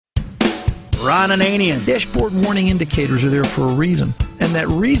Ron Ananian. Dashboard warning indicators are there for a reason. And that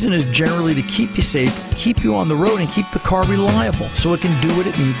reason is generally to keep you safe, keep you on the road, and keep the car reliable so it can do what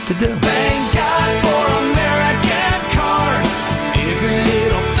it needs to do. Thank God for American cars. Every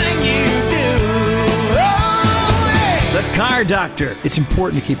little thing you do. Oh, hey! The Car Doctor. It's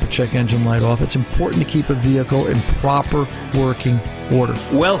important to keep a check engine light off. It's important to keep a vehicle in proper working order.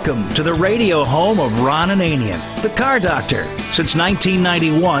 Welcome to the radio home of Ron Ananian, the Car Doctor. Since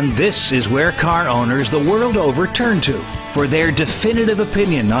 1991, this is where car owners the world over turn to for their definitive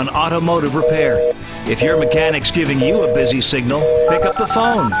opinion on automotive repair. If your mechanic's giving you a busy signal, pick up the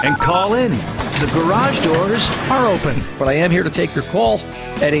phone and call in. The garage doors are open. But I am here to take your calls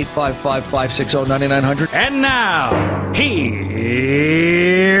at 855-560-9900. And now, here's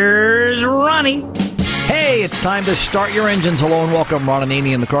Ronnie. Hey, it's time to start your engines. Hello and welcome. Ron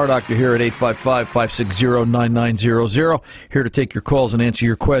Ananian, the Car Doctor, here at 855-560-9900. Here to take your calls and answer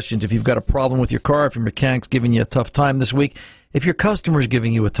your questions. If you've got a problem with your car, if your mechanic's giving you a tough time this week, if your customer's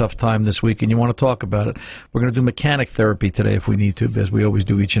giving you a tough time this week and you want to talk about it, we're going to do mechanic therapy today if we need to, as we always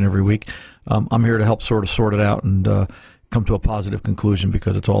do each and every week. I'm here to help sort it out and come to a positive conclusion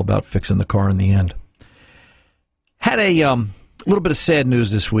because it's all about fixing the car in the end. Had a little bit of sad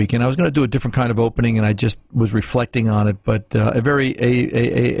news this week, and I was going to do a different kind of opening, and I just was reflecting on it. But a very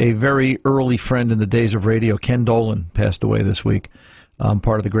early friend in the days of radio, Ken Dolan, passed away this week.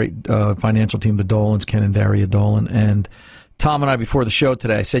 Part of the great financial team, the Dolans, Ken and Daria Dolan. And Tom and I, before the show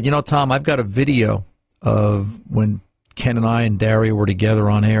today, I said, you know, Tom, I've got a video of when Ken and I and Daria were together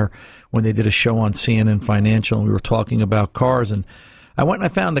on air when they did a show on CNN Financial, and we were talking about cars. And I went and I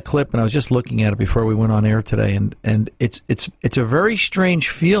found the clip, and I was just looking at it before we went on air today, and it's a very strange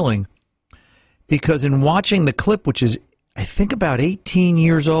feeling because in watching the clip, which is I think about 18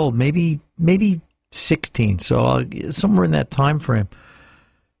 years old, maybe 16, so somewhere in that time frame,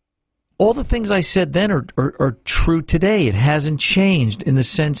 all the things I said then are true today. It hasn't changed in the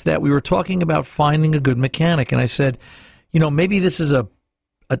sense that we were talking about finding a good mechanic, and I said, you know, maybe this is a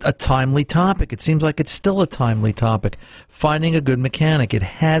timely topic. It seems like it's still a timely topic. Finding a good mechanic. It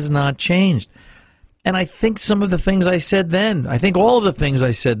has not changed. And I think some of the things I said then, I think all of the things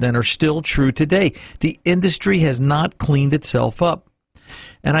I said then are still true today. The industry has not cleaned itself up.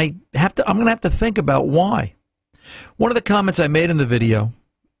 And I'm going to have to think about why. One of the comments I made in the video,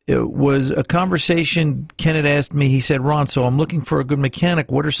 it was a conversation Ken had asked me. He said, Ron, so I'm looking for a good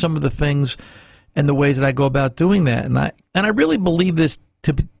mechanic. What are some of the things and the ways that I go about doing that? And I really believe this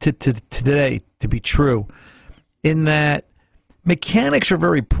today to be true, in that mechanics are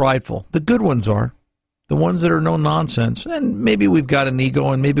very prideful. The good ones are. The ones that are no nonsense. And maybe we've got an ego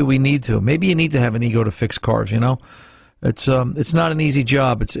and maybe we need to. Maybe you need to have an ego to fix cars, you know. It's not an easy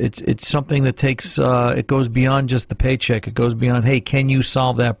job. It's something that takes it goes beyond just the paycheck. It goes beyond, hey, can you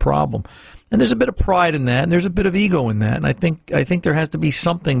solve that problem? And there's a bit of pride in that, and there's a bit of ego in that. And I think there has to be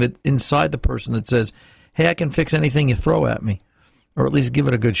something that inside the person that says, hey, I can fix anything you throw at me, or at least give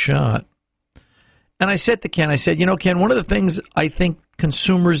it a good shot. And I said to Ken, you know, Ken, one of the things I think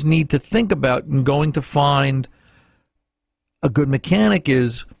consumers need to think about in going to find a good mechanic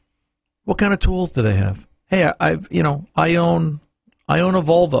is, what kind of tools do they have? Hey, I own a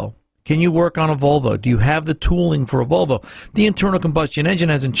Volvo. Can you work on a Volvo? Do you have the tooling for a Volvo? The internal combustion engine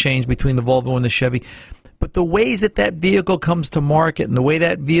hasn't changed between the Volvo and the Chevy, but the ways that vehicle comes to market and the way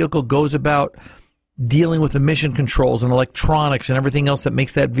that vehicle goes about dealing with emission controls and electronics and everything else that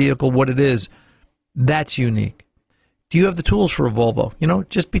makes that vehicle what it is, that's unique. Do you have the tools for a Volvo? You know,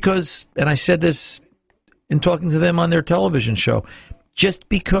 just because, and I said this in talking to them on their television show, just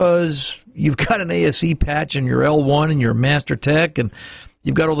because you've got an ASE patch and your L1 and your Master Tech and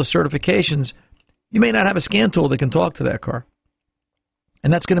you've got all the certifications, you may not have a scan tool that can talk to that car.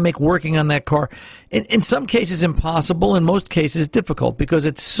 And that's going to make working on that car, in some cases, impossible, in most cases, difficult, because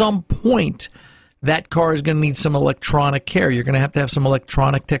at some point, that car is going to need some electronic care. You're going to have some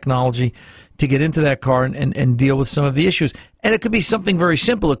electronic technology to get into that car and deal with some of the issues. And it could be something very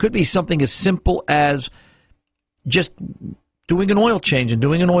simple. It could be something as simple as just doing an oil change and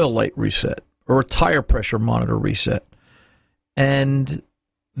doing an oil light reset or a tire pressure monitor reset. And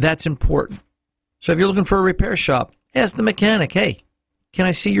that's important. So if you're looking for a repair shop, ask the mechanic, hey, can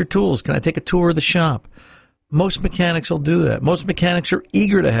I see your tools? Can I take a tour of the shop? Most mechanics will do that. Most mechanics are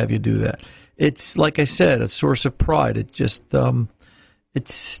eager to have you do that. It's, like I said, a source of pride. It's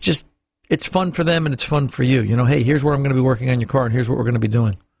fun for them and it's fun for you. You know, hey, here's where I'm going to be working on your car and here's what we're going to be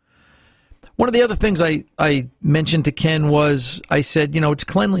doing. One of the other things I mentioned to Ken was, I said, you know, it's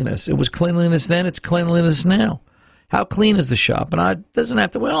cleanliness. It was cleanliness then, it's cleanliness now. How clean is the shop? And it doesn't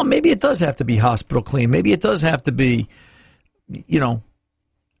have to, well, maybe it does have to be hospital clean. Maybe it does have to be, you know,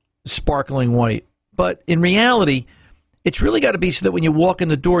 sparkling white. But in reality, it's really got to be so that when you walk in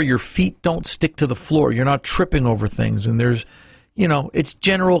the door, your feet don't stick to the floor. You're not tripping over things. And there's, it's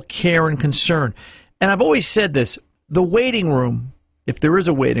general care and concern. And I've always said this, the waiting room, if there is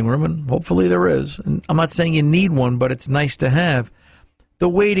a waiting room, and hopefully there is, and I'm not saying you need one, but it's nice to have, the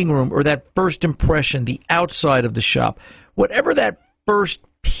waiting room or that first impression, the outside of the shop, whatever that first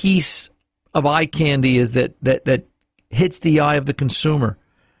piece of eye candy is that hits the eye of the consumer,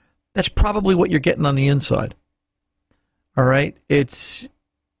 that's probably what you're getting on the inside. All right? It's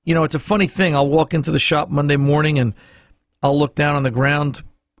a funny thing. I'll walk into the shop Monday morning and I'll look down on the ground,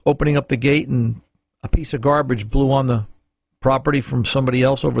 opening up the gate, and a piece of garbage blew on the property from somebody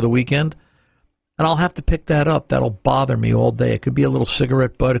else over the weekend. And I'll have to pick that up. That'll bother me all day. It could be a little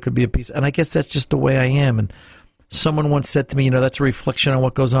cigarette butt. It could be a piece. And I guess that's just the way I am. And someone once said to me, that's a reflection on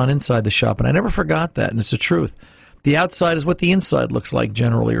what goes on inside the shop. And I never forgot that. And it's the truth. The outside is what the inside looks like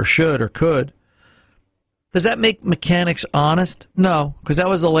generally, or should, or could. Does that make mechanics honest? No, because that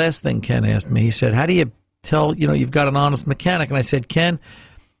was the last thing Ken asked me. He said, how do you tell, you've got an honest mechanic? And I said, Ken,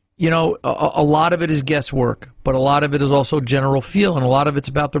 a lot of it is guesswork, but a lot of it is also general feel, and a lot of it's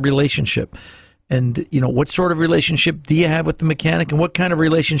about the relationship. And, what sort of relationship do you have with the mechanic, and what kind of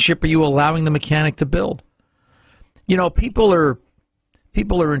relationship are you allowing the mechanic to build? People are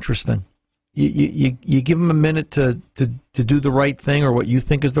interesting. You give them a minute to do the right thing, or what you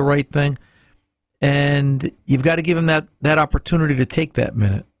think is the right thing, and you've got to give them that opportunity to take that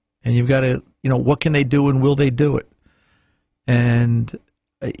minute. And you've got to, what can they do and will they do it? And,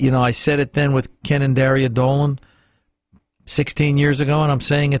 I said it then with Ken and Daria Dolan 16 years ago, and I'm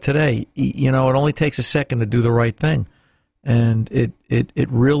saying it today. It only takes a second to do the right thing. And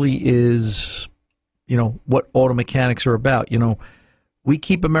it really is, what auto mechanics are about. We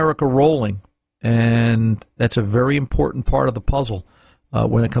keep America rolling, and that's a very important part of the puzzle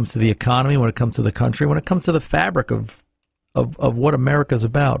when it comes to the economy, when it comes to the country, when it comes to the fabric of what America's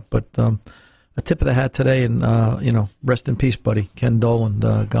about. But a tip of the hat today, and rest in peace, buddy, Ken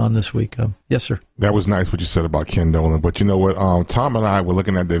Dolan, gone this week. Yes, sir. That was nice what you said about Ken Dolan. But you know what? Tom and I were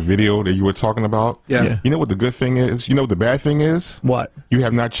looking at the video that you were talking about. Yeah. You know what the good thing is? You know what the bad thing is? What? You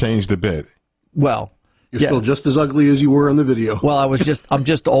have not changed a bit. Well, you're still just as ugly as you were in the video. Well, I'm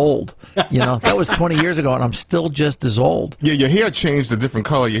just old. That was 20 years ago, and I'm still just as old. Yeah, your hair changed a different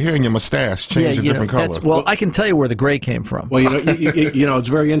color. Your hair and your mustache changed a different color. Well, I can tell you where the gray came from. Well, it's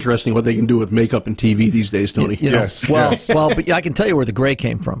very interesting what they can do with makeup and TV these days, Tony. Yes. Well, but I can tell you where the gray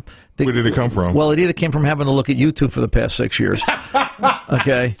came from. Where did it come from? Well, it either came from having to look at YouTube for the past 6 years.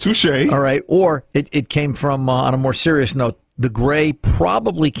 Okay. Touché. All right. Or it came from, on a more serious note, the gray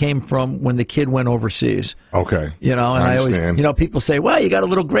probably came from when the kid went overseas. Okay. And I always, people say, well, you got a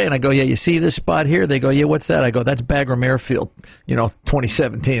little gray. And I go, yeah, you see this spot here? They go, yeah, what's that? I go, that's Bagram Airfield,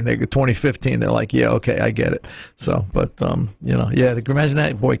 2017. They go, 2015. They're like, yeah, okay, I get it. So, but, imagine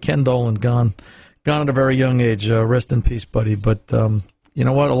that. Boy, Ken Dolan gone at a very young age. Rest in peace, buddy. But, you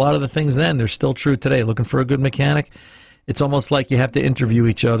know what? A lot of the things then, they're still true today. Looking for a good mechanic, it's almost like you have to interview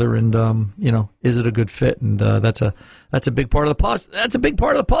each other, and is it a good fit? And that's a big part of the puzzle. That's a big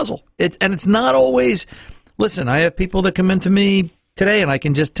part of the puzzle. It's not always. Listen, I have people that come into me today, and I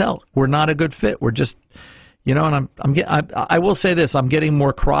can just tell we're not a good fit. We're just, and I will say this: I'm getting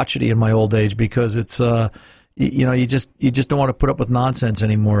more crotchety in my old age because it's you just don't want to put up with nonsense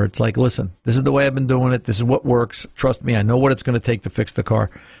anymore. It's like, listen, this is the way I've been doing it. This is what works. Trust me, I know what it's going to take to fix the car.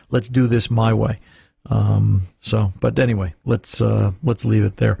 Let's do this my way. But anyway, let's leave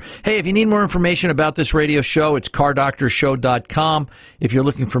it there. Hey, if you need more information about this radio show, it's cardoctorshow.com. If you're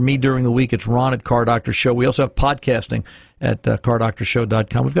looking for me during the week, it's Ron at Car Doctor Show. We also have podcasting at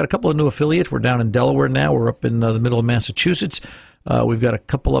cardoctorshow.com. We've got a couple of new affiliates. We're down in Delaware now. We're up in the middle of Massachusetts. We've got a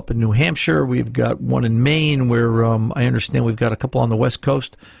couple up in New Hampshire. We've got one in Maine where I understand we've got a couple on the West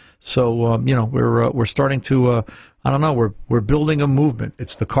Coast. So, we're starting to, we're building a movement.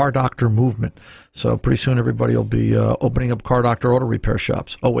 It's the Car Doctor movement. So pretty soon everybody will be opening up Car Doctor auto repair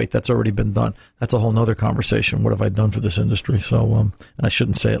shops. Oh, wait, that's already been done. That's a whole nother conversation. What have I done for this industry? So, and I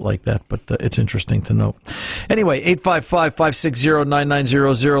shouldn't say it like that, but it's interesting to note. Anyway,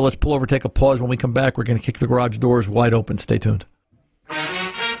 855-560-9900. Let's pull over, take a pause. When we come back, we're going to kick the garage doors wide open. Stay tuned.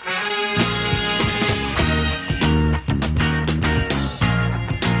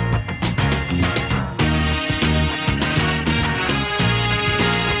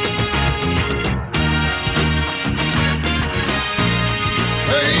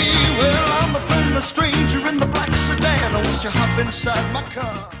 Stranger in the black sedan, won't you hop inside my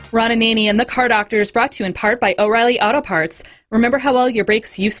car? Ron Ananian, the Car Doctor, is brought to you in part by O'Reilly Auto Parts. Remember how well your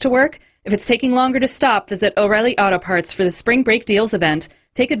brakes used to work? If it's taking longer to stop, visit O'Reilly Auto Parts for the Spring Brake Deals event.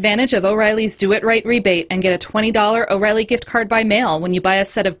 Take advantage of O'Reilly's Do It Right rebate and get a $20 O'Reilly gift card by mail when you buy a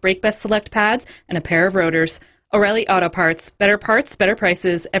set of Brake Best Select pads and a pair of rotors. O'Reilly Auto Parts. Better parts, better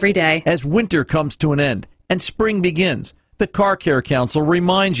prices every day. As winter comes to an end and spring begins, the Car Care Council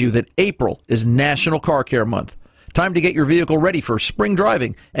reminds you that April is National Car Care Month. Time to get your vehicle ready for spring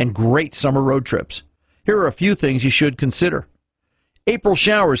driving and great summer road trips. Here are a few things you should consider. April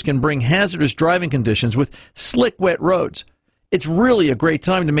showers can bring hazardous driving conditions with slick, wet roads. It's really a great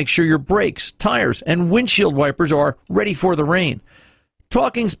time to make sure your brakes, tires, and windshield wipers are ready for the rain.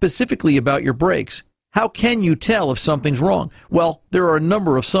 Talking specifically about your brakes, how can you tell if something's wrong? Well, there are a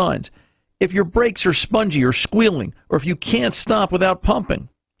number of signs. If your brakes are spongy or squealing, or if you can't stop without pumping,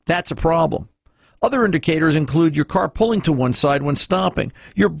 that's a problem. Other indicators include your car pulling to one side when stopping,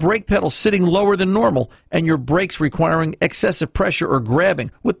 your brake pedal sitting lower than normal, and your brakes requiring excessive pressure or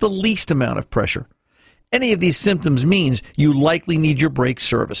grabbing with the least amount of pressure. Any of these symptoms means you likely need your brakes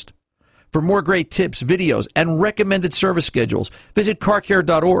serviced. For more great tips, videos, and recommended service schedules, visit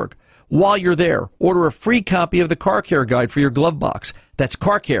carcare.org. While you're there, order a free copy of the Car Care Guide for your glove box. That's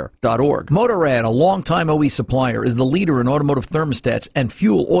carcare.org. Motorrad, a longtime OE supplier, is the leader in automotive thermostats and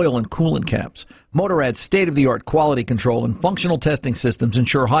fuel, oil, and coolant caps. Motorrad's state-of-the-art quality control and functional testing systems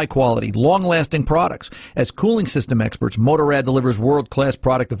ensure high-quality, long-lasting products. As cooling system experts, Motorrad delivers world-class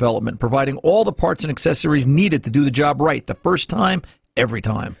product development, providing all the parts and accessories needed to do the job right the first time, every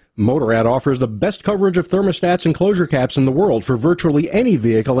time. Motorrad offers the best coverage of thermostats and closure caps in the world for virtually any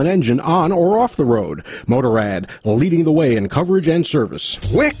vehicle and engine on or off the road. Motorrad, leading the way in coverage and service.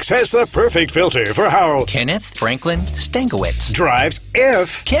 Wix has the perfect filter for how Kenneth Franklin Stankiewicz drives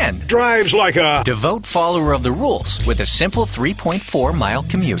if Ken drives like a devout follower of the rules with a simple 3.4-mile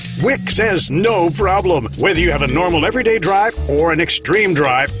commute. Wix says no problem. Whether you have a normal everyday drive or an extreme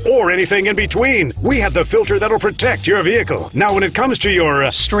drive or anything in between, we have the filter that'll protect your vehicle. Now, when it comes to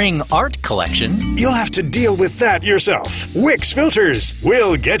your string art collection, you'll have to deal with that yourself. Wix Filters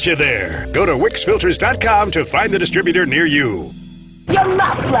will get you there. Go to WixFilters.com to find the distributor near you. You're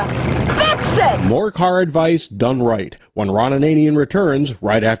muffler. Fix it! More car advice done right when Ron Ananian returns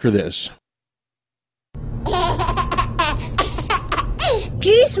right after this.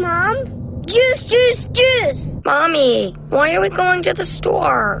 Juice, Mom. Juice, juice, juice. Mommy, why are we going to the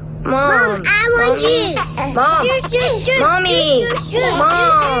store? Mom, I want juice. Mom. Juice, juice, juice. Mommy. Juice, juice,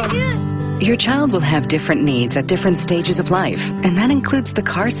 Mom. juice, juice. Your child will have different needs at different stages of life, and that includes the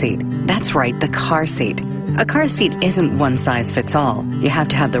car seat. That's right, the car seat. A car seat isn't one size fits all. You have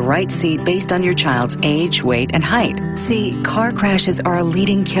to have the right seat based on your child's age, weight, and height. See, car crashes are a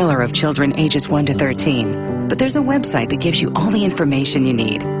leading killer of children ages 1 to 13. But there's a website that gives you all the information you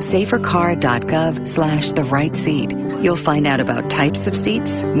need. safercar.gov/the-right-seat. You'll find out about types of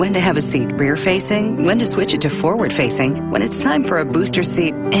seats, when to have a seat rear-facing, when to switch it to forward-facing, when it's time for a booster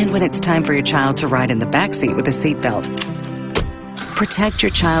seat, and when it's time for your child to ride in the back seat with a seatbelt. Protect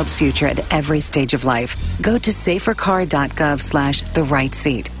your child's future at every stage of life. Go to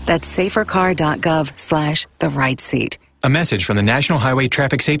safercar.gov/the-right-seat. That's safercar.gov/the-right-seat. A message from the National Highway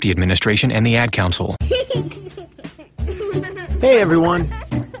Traffic Safety Administration and the Ad Council. Hey, everyone.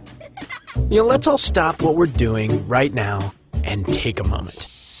 Let's all stop what we're doing right now and take a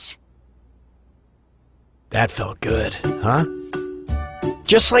moment. That felt good, huh?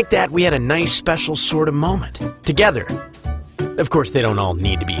 Just like that, we had a nice, special sort of moment together. Of course, they don't all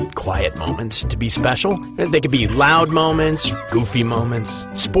need to be quiet moments to be special. They could be loud moments, goofy moments,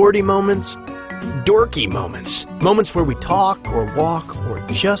 sporty moments, dorky moments. Moments where we talk or walk or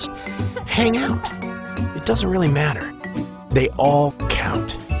just hang out. It doesn't really matter. They all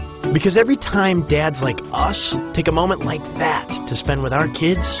count. Because every time dads like us take a moment like that to spend with our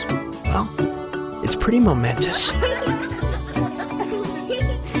kids, well, it's pretty momentous.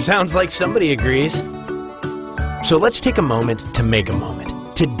 Sounds like somebody agrees. So let's take a moment to make a moment.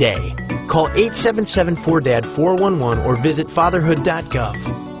 Today, call 877-4DAD-411 or visit fatherhood.gov.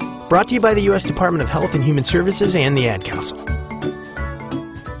 Brought to you by the U.S. Department of Health and Human Services and the Ad Council.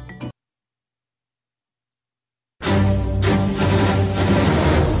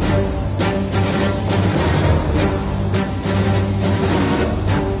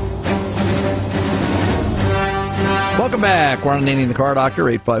 Welcome back. Ron Ananian, the Car Doctor,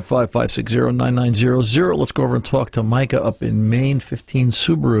 855-560-9900. Let's go over and talk to Micah up in Maine, 15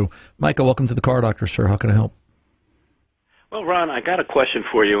 Subaru. Micah, welcome to the Car Doctor, sir. How can I help? Well, Ron, I got a question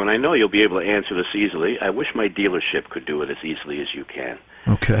for you, and I know you'll be able to answer this easily. I wish my dealership could do it as easily as you can.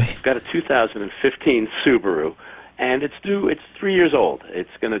 Okay. I've got a 2015 Subaru, and it's 3 years old. It's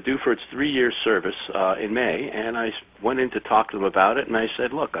going to due for its 3-year service in May, and I went in to talk to them about it, and I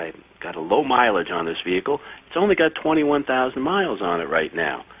said, look, I got a low mileage on this vehicle. It's only got 21,000 miles on it right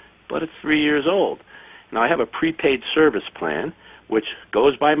now, but it's 3 years old. Now, I have a prepaid service plan, which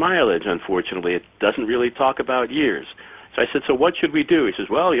goes by mileage, unfortunately. It doesn't really talk about years. So I said, so what should we do? He says,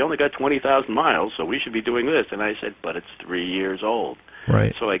 well, you only got 20,000 miles, so we should be doing this. And I said, but it's 3 years old.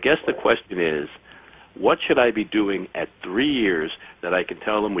 Right. So I guess the question is, what should I be doing at 3 years that I can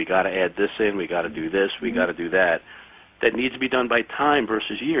tell them we got to add this in, we got to do this, we got to do that needs to be done by time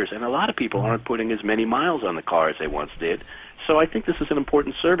versus years? And a lot of people aren't putting as many miles on the car as they once did. So I think this is an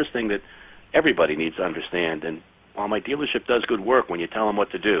important service thing that everybody needs to understand. And while my dealership does good work, when you tell them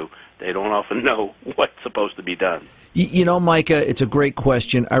what to do, they don't often know what's supposed to be done. You know, Micah, it's a great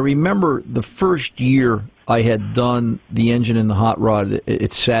question. I remember the first year I had done the engine in the hot rod,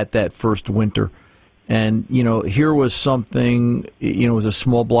 it sat that first winter. And, you know, here was something, you know, it was a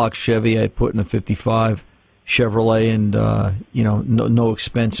small block Chevy I put in a 55 Chevrolet, and, you know, no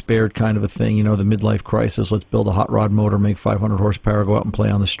expense spared kind of a thing. You know, the midlife crisis, let's build a hot rod motor, make 500 horsepower, go out and play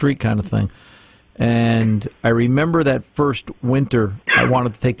on the street kind of thing. And I remember that first winter, I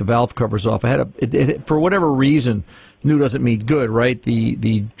wanted to take the valve covers off. I had for whatever reason, new doesn't mean good, right?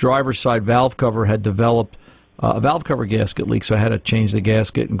 The driver's side valve cover had developed a valve cover gasket leak, so I had to change the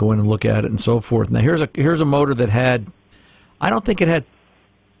gasket and go in and look at it and so forth. Now here's a motor that had, I don't think it had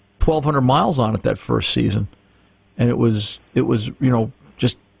 1,200 miles on it that first season, and it was you know,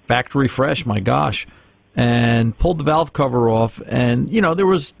 just factory fresh. My gosh. And pulled the valve cover off, and you know there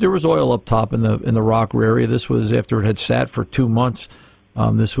was oil up top in the rocker area. This was after it had sat for 2 months.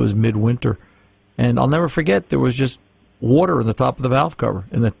 This was midwinter, and I'll never forget there was just water in the top of the valve cover,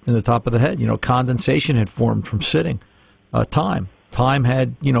 in the top of the head. You know, condensation had formed from sitting. Time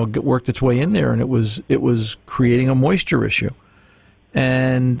had, you know, worked its way in there, and it was creating a moisture issue.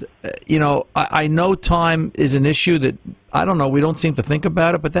 And you know, I know time is an issue that I don't know. We don't seem to think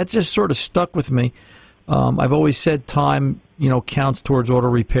about it, but that just sort of stuck with me. I've always said time, you know, counts towards auto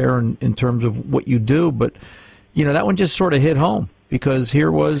repair in terms of what you do, but you know that one just sort of hit home because here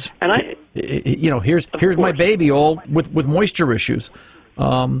was, and you know, here's my baby all with moisture issues.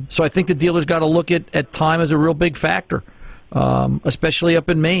 So I think the dealer's got to look at time as a real big factor, especially up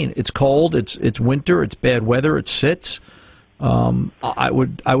in Maine. It's cold, it's winter, it's bad weather, it sits. I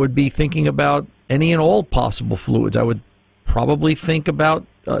would be thinking about any and all possible fluids. I would probably think about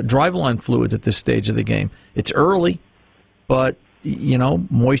driveline fluids at this stage of the game. It's early, but you know,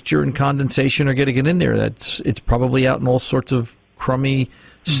 moisture and condensation are getting it in there. It's probably out in all sorts of crummy,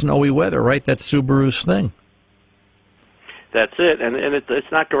 snowy weather, right? That's Subaru's thing. That's it, and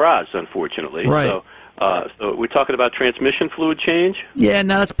it's not garage, unfortunately. Right. So we're talking about transmission fluid change. Yeah,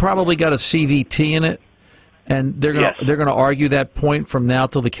 now that's probably got a CVT in it, and they're gonna argue that point from now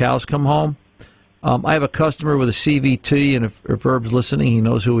till the cows come home. I have a customer with a CVT, and if Herb's listening, he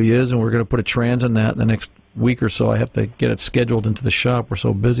knows who he is, and we're going to put a trans in that in the next week or so. I have to get it scheduled into the shop. We're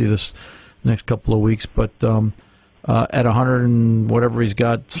so busy this next couple of weeks. But at 100 and whatever he's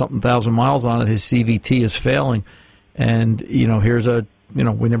got, something thousand miles on it, his CVT is failing. And, you know,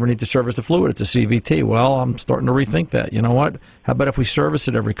 we never need to service the fluid. It's a CVT. Well, I'm starting to rethink that. You know what? How about if we service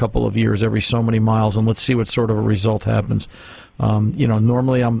it every couple of years, every so many miles, and let's see what sort of a result happens. You know,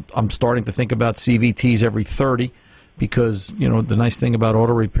 normally I'm starting to think about CVTs every 30 because, you know, the nice thing about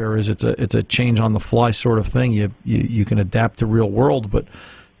auto repair is it's a change on the fly sort of thing. You can adapt to real world, but,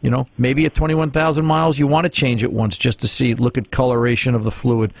 you know, maybe at 21,000 miles you want to change it once just to look at coloration of the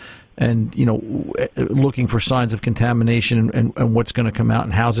fluid and, you know, looking for signs of contamination and what's going to come out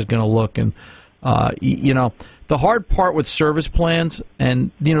and how's it going to look. And, you know, the hard part with service plans,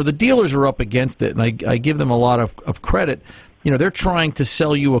 and, you know, the dealers are up against it, and I give them a lot of credit. You know, they're trying to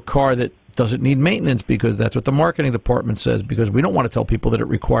sell you a car that doesn't need maintenance because that's what the marketing department says, because we don't want to tell people that it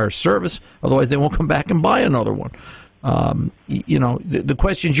requires service. Otherwise, they won't come back and buy another one. You know, the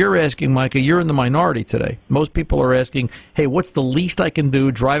questions you're asking, Micah, you're in the minority today. Most people are asking, hey, what's the least I can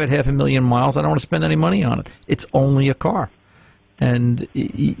do? Drive it 500,000 miles. I don't want to spend any money on it. It's only a car. And,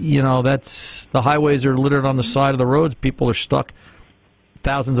 you know, that's the highways are littered on the side of the roads. People are stuck.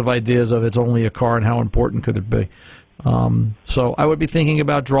 Thousands of ideas of it's only a car and how important could it be. So I would be thinking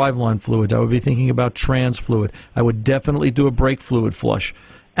about driveline fluids. I would be thinking about trans fluid. I would definitely do a brake fluid flush.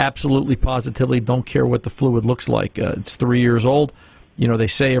 Absolutely, positively, don't care what the fluid looks like. It's 3 years old. You know, they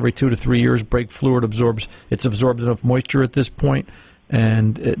say every 2 to 3 years brake fluid absorbed enough moisture at this point,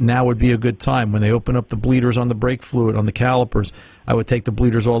 and now would be a good time. When they open up the bleeders on the brake fluid, on the calipers, I would take the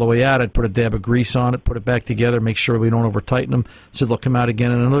bleeders all the way out. I'd put a dab of grease on it, put it back together, make sure we don't over-tighten them, so they'll come out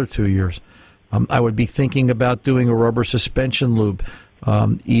again in another 2 years. I would be thinking about doing a rubber suspension lube,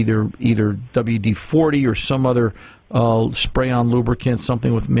 either WD-40 or some other spray-on lubricant,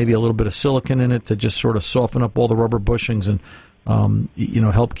 something with maybe a little bit of silicone in it to just sort of soften up all the rubber bushings and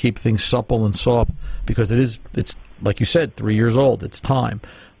help keep things supple and soft, because it's like you said, 3 years old. It's time.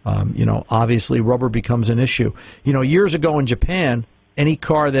 Obviously rubber becomes an issue. Years ago in Japan, any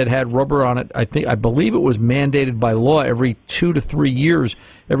car that had rubber on it, I believe it was mandated by law every 2 to 3 years,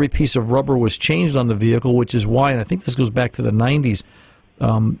 every piece of rubber was changed on the vehicle, which is why, and I think this goes back to the 90s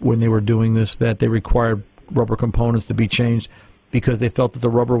when they were doing this, that they required rubber components to be changed because they felt that the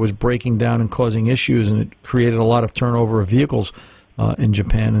rubber was breaking down and causing issues, and it created a lot of turnover of vehicles in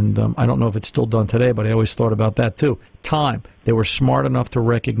Japan. And I don't know if it's still done today, but I always thought about that too. Time. They were smart enough to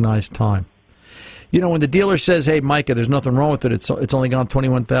recognize time. When the dealer says, hey, Micah, there's nothing wrong with it, it's only gone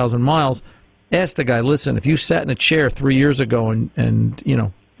 21,000 miles, ask the guy, listen, if you sat in a chair 3 years ago and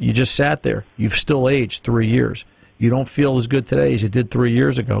you just sat there, you've still aged 3 years. You don't feel as good today as you did 3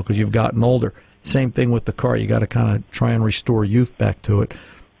 years ago because you've gotten older. Same thing with the car. You got to kind of try and restore youth back to it.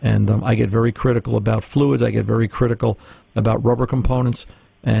 And I get very critical about fluids. I get very critical about rubber components.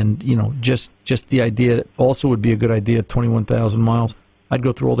 And, just the idea that also would be a good idea at 21,000 miles. I'd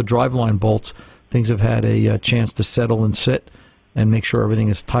go through all the driveline bolts. Things have had a chance to settle and sit and make sure everything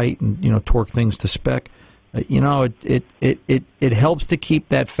is tight and, torque things to spec. It helps to keep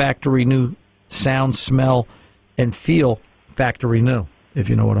that factory new sound, smell, and feel factory new, if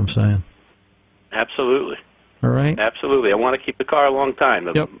you know what I'm saying. Absolutely. All right. Absolutely. I want to keep the car a long time.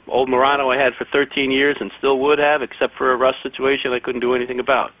 The old Murano I had for 13 years and still would have, except for a rust situation I couldn't do anything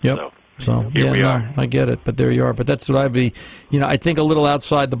about. Yep. So here we are. I get it, but there you are. But that's what I'd be, I think a little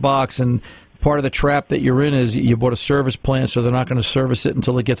outside the box, and part of the trap that you're in is you bought a service plan, so they're not going to service it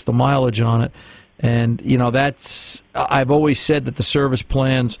until it gets the mileage on it. And, I've always said that the service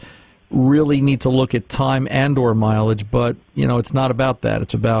plans really need to look at time and or mileage, but, it's not about that.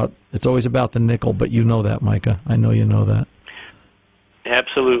 It's always about the nickel, but you know that, Micah. I know you know that.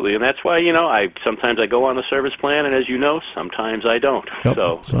 Absolutely, and that's why, sometimes I go on the service plan, and as you know, sometimes I don't. Yep.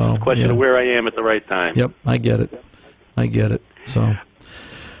 So it's a question of where I am at the right time. Yep, I get it. So...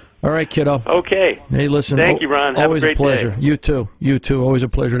 All right, kiddo. Okay. Hey, listen. Thank you, Ron. Have always a great pleasure. day. You too. Always a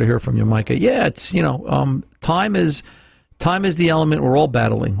pleasure to hear from you, Micah. Yeah, it's time is the element we're all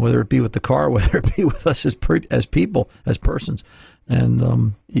battling, whether it be with the car, whether it be with us as people, as persons,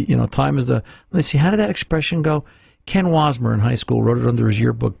 and time is the. Let's see, how did that expression go? Ken Wasmer in high school wrote it under his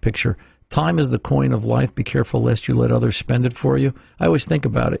yearbook picture. Time is the coin of life. Be careful lest you let others spend it for you. I always think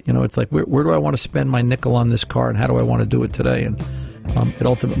about it. It's like where do I want to spend my nickel on this car, and how do I want to do it today? And it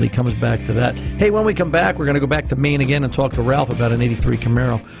ultimately comes back to that. Hey, when we come back, we're going to go back to Maine again and talk to Ralph about an 83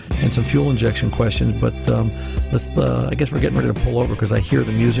 Camaro and some fuel injection questions. But I guess we're getting ready to pull over because I hear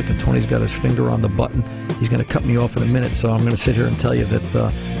the music and Tony's got his finger on the button. He's going to cut me off in a minute, so I'm going to sit here and tell you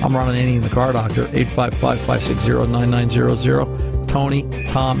that I'm Ron Ananian, the Car Doctor, 855-560-9900. Tony,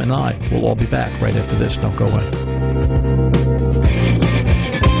 Tom, and I will all be back right after this. Don't go away.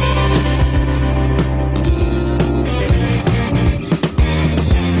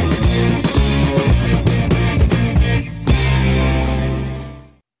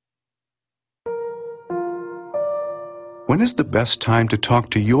 When is the best time to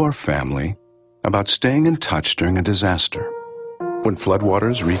talk to your family about staying in touch during a disaster? When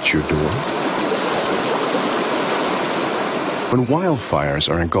floodwaters reach your door? When wildfires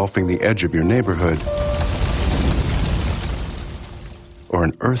are engulfing the edge of your neighborhood? Or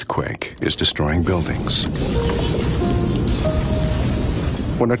an earthquake is destroying buildings?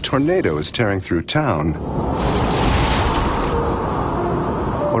 When a tornado is tearing through town?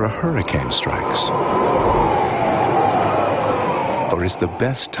 Or a hurricane strikes? Or is the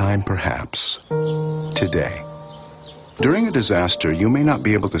best time perhaps today? During a disaster, you may not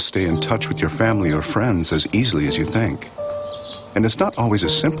be able to stay in touch with your family or friends as easily as you think. And it's not always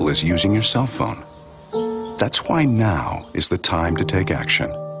as simple as using your cell phone. That's why now is the time to take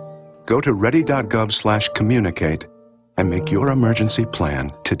action. Go to ready.gov/communicate and make your emergency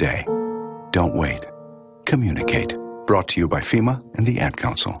plan today. Don't wait. Communicate. Brought to you by FEMA and the Ad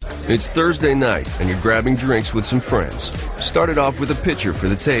Council. It's Thursday night, and you're grabbing drinks with some friends. Started off with a pitcher for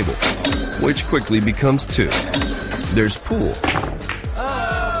the table, which quickly becomes two. There's pool.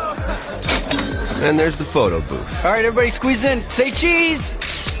 And there's the photo booth. All right, everybody squeeze in. Say cheese!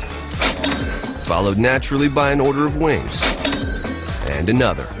 Followed naturally by an order of wings. And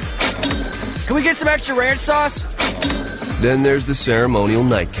another. Can we get some extra ranch sauce? Then there's the ceremonial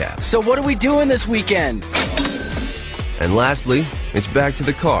nightcap. So what are we doing this weekend? And lastly, it's back to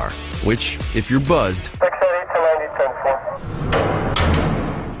the car, which, if you're buzzed...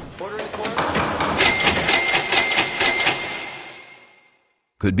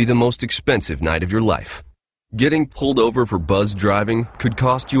 could be the most expensive night of your life. Getting pulled over for buzz driving could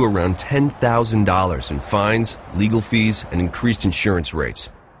cost you around $10,000 in fines, legal fees, and increased insurance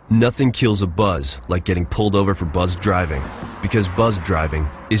rates. Nothing kills a buzz like getting pulled over for buzz driving, because buzz driving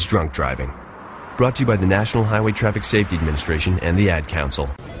is drunk driving. Brought to you by the National Highway Traffic Safety Administration and the Ad Council.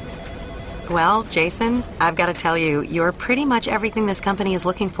 Well, Jason, I've got to tell you, you're pretty much everything this company is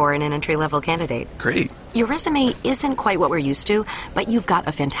looking for in an entry-level candidate. Great. Your resume isn't quite what we're used to, but you've got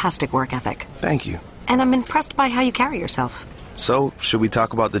a fantastic work ethic. Thank you. And I'm impressed by how you carry yourself. So, should we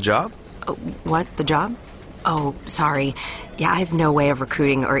talk about the job? What? The job? Oh, sorry. Yeah, I have no way of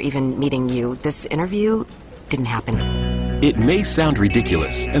recruiting or even meeting you. This interview didn't happen. It may sound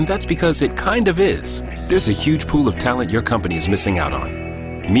ridiculous, and that's because it kind of is. There's a huge pool of talent your company is missing out on.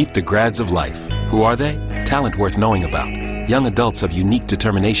 Meet the grads of life. Who are they? Talent worth knowing about. Young adults of unique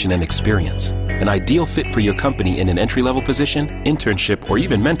determination and experience. An ideal fit for your company in an entry-level position, internship, or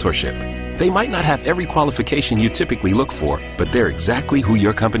even mentorship. They might not have every qualification you typically look for, but they're exactly who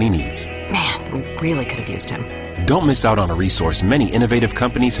your company needs. Man, we really could have used him. Don't miss out on a resource many innovative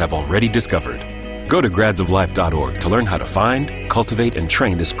companies have already discovered. Go to gradsoflife.org to learn how to find, cultivate, and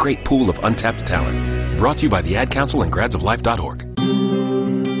train this great pool of untapped talent. Brought to you by the Ad Council and gradsoflife.org.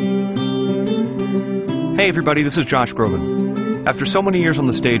 Hey everybody, this is Josh Groban. After so many years on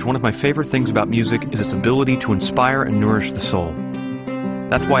the stage, one of my favorite things about music is its ability to inspire and nourish the soul.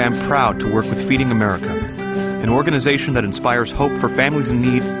 That's why I'm proud to work with Feeding America, an organization that inspires hope for families in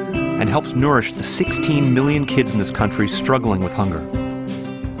need and helps nourish the 16 million kids in this country struggling with hunger.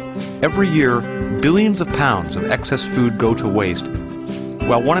 Every year, billions of pounds of excess food go to waste,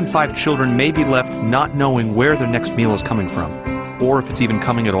 while 1 in 5 children may be left not knowing where their next meal is coming from, or if it's even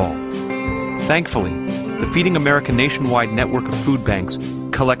coming at all. Thankfully, the Feeding America nationwide network of food banks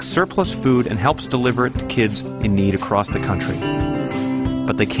collects surplus food and helps deliver it to kids in need across the country.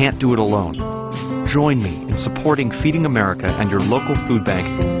 But they can't do it alone. Join me in supporting Feeding America and your local food bank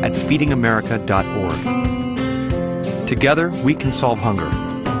at feedingamerica.org. Together, we can solve hunger.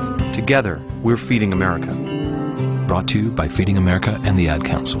 Together, we're Feeding America. Brought to you by Feeding America and the Ad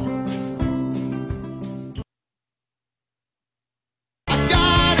Council.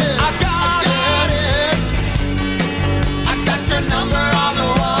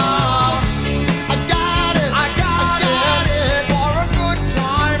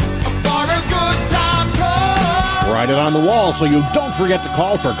 On the wall so you don't forget to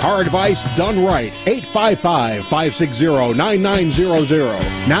call for car advice done right.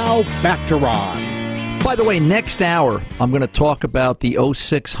 855-560-9900. Now back to Ron. By the way, next hour I'm going to talk about the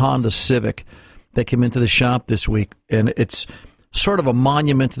 06 Honda Civic that came into the shop this week, and it's sort of a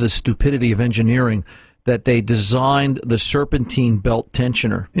monument to the stupidity of engineering that they designed the serpentine belt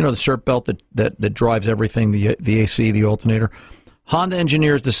tensioner. You know, the SERP belt that drives everything, the AC, the alternator. Honda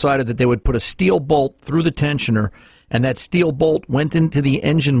engineers decided that they would put a steel bolt through the tensioner, and that steel bolt went into the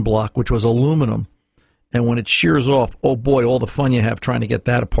engine block, which was aluminum. And when it shears off, oh boy, all the fun you have trying to get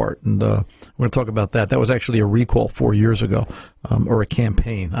that apart. And we're going to talk about that. That was actually a recall 4 years ago, or a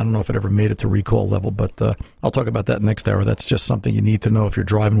campaign. I don't know if it ever made it to recall level, but I'll talk about that next hour. That's just something you need to know if you're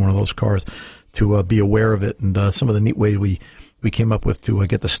driving one of those cars, to be aware of it, and some of the neat ways we came up with to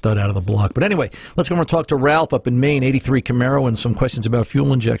get the stud out of the block. But anyway, let's go and talk to Ralph up in Maine, 83 Camaro, and some questions about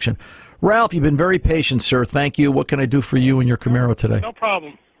fuel injection. Ralph, you've been very patient, sir. Thank you. What can I do for you and your Camaro today? No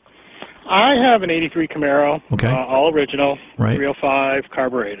problem. I have an 83 Camaro, okay. All original, right. 305,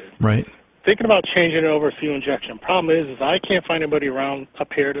 carbureted. Right. Thinking about changing it over to fuel injection. Problem is I can't find anybody around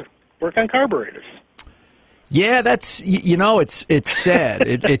up here to work on carburetors. Yeah, that's, it's sad.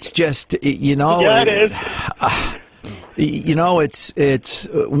 It's just, Yeah, it is. It's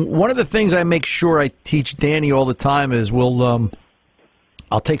one of the things I make sure I teach Danny all the time is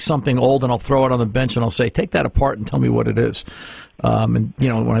I'll take something old and I'll throw it on the bench and I'll say, take that apart and tell me what it is. And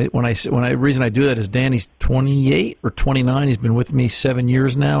the reason I do that is Danny's 28 or 29. He's been with me 7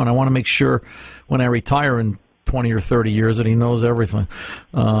 years now, and I want to make sure when I retire in 20 or 30 years that he knows everything.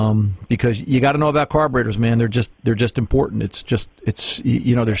 Because you got to know about carburetors, man. They're just important.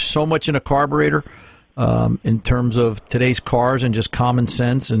 There's so much in a carburetor. In terms of today's cars and just common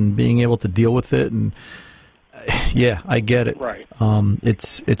sense and being able to deal with it, and yeah, I get it. Right.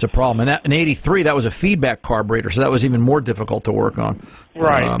 It's a problem. And in '83, that was a feedback carburetor, so that was even more difficult to work on.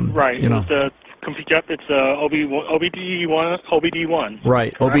 Right. It's OBD1.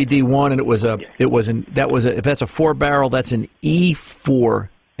 Right, correct? OBD1, and if that's a 4-barrel, that's an E4MC.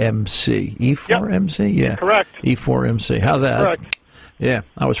 E4MC, yeah. Correct. E4MC. How's that? Correct. Yeah,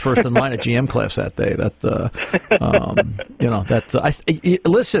 I was first in line at GM class that day.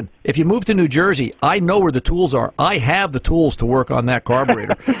 Listen, if you move to New Jersey, I know where the tools are. I have the tools to work on that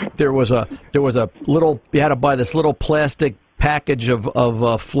carburetor. There was a little, you had to buy this little plastic package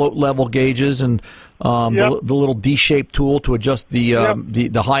of float level gauges and the little D-shaped tool to adjust the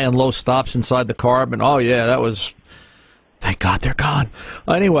high and low stops inside the carb. And that was, thank God they're gone.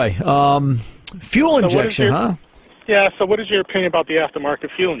 Anyway, fuel injection, huh? Yeah, so what is your opinion about the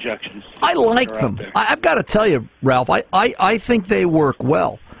aftermarket fuel injections? I like them. I've got to tell you, Ralph, I think they work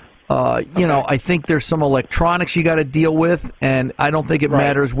well. I think there's some electronics you got to deal with, and I don't think it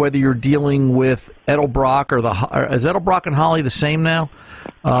matters whether you're dealing with Edelbrock or is Edelbrock and Holley the same now?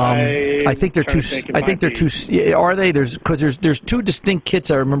 I think they're two. I think they're two. Are they? There's two distinct kits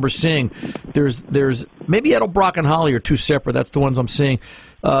I remember seeing. There's maybe Edelbrock and Holley are two separate. That's the ones I'm seeing.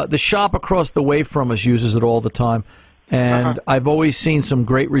 The shop across the way from us uses it all the time, and I've always seen some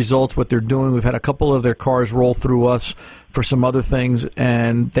great results. What they're doing. We've had a couple of their cars roll through us for some other things,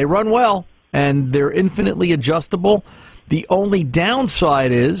 and they run well, and they're infinitely adjustable. The only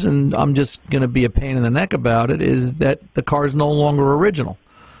downside is, and I'm just going to be a pain in the neck about it, is that the car is no longer original.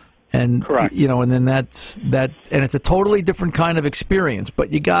 And, and then that's that, and it's a totally different kind of experience.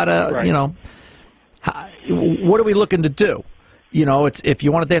 But you got to, what are we looking to do? It's if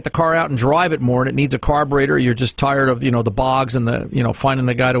you want to take the car out and drive it more and it needs a carburetor, you're just tired of, the bogs and the, finding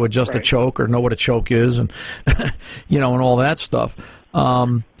the guy to adjust a choke or know what a choke is and, and all that stuff.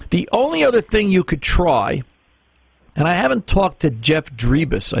 The only other thing you could try, and I haven't talked to Jeff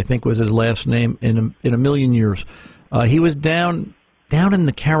Drebus, I think was his last name, in a million years. He was down in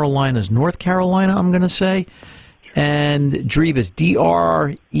the Carolinas, North Carolina, I'm going to say, and Drebus,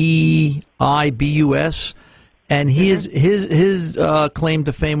 Dreibus. And his claim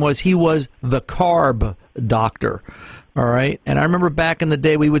to fame was he was the carb doctor, all right? And I remember back in the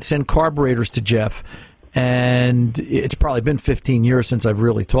day we would send carburetors to Jeff, and it's probably been 15 years since I've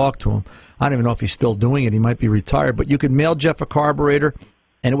really talked to him. I don't even know if he's still doing it. He might be retired. But you could mail Jeff a carburetor,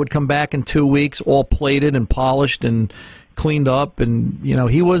 and it would come back in 2 weeks, all plated and polished and cleaned up, and,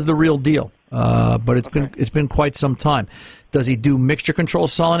 he was the real deal. But it's been quite some time. Does he do mixture control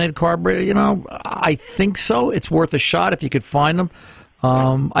solenoid carburetor? I think so. It's worth a shot if you could find him.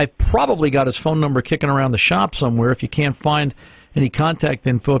 I've probably got his phone number kicking around the shop somewhere. If you can't find any contact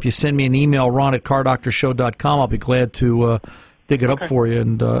info, if you send me an email, ron@cardoctorshow.com, I'll be glad to dig it up for you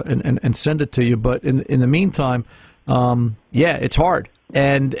and send it to you. But in the meantime, it's hard.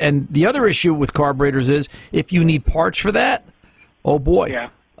 And the other issue with carburetors is if you need parts for that, oh boy.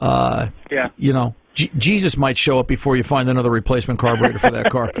 Jesus might show up before you find another replacement carburetor for that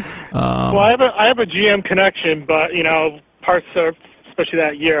car. Well, I have a GM connection, but parts are, especially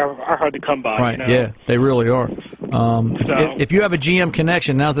that year, are hard to come by. Right? Yeah, they really are. If you have a GM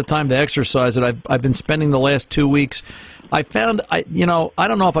connection, now's the time to exercise it. I've been spending the last 2 weeks. I found I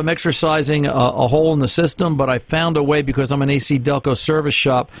don't know if I'm exercising a hole in the system, but I found a way because I'm an AC Delco service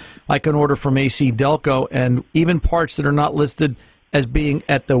shop. I can order from AC Delco, and even parts that are not listed as being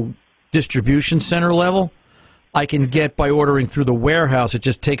at the distribution center level, I can get by ordering through the warehouse. It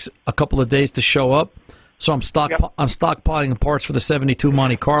just takes a couple of days to show up. So I'm stockpiling parts for the 72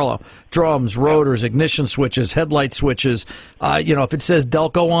 Monte Carlo. Drums, rotors, ignition switches, headlight switches. If it says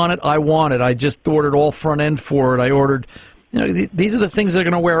Delco on it, I want it. I just ordered all front end for it. I ordered, these are the things that are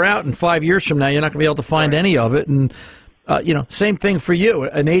going to wear out in 5 years from now. You're not going to be able to find any of it. And, same thing for you.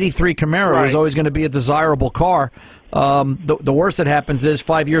 An 83 Camaro is always going to be a desirable car. The worst that happens is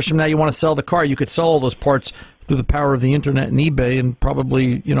 5 years from now you want to sell the car. You could sell all those parts through the power of the internet and eBay and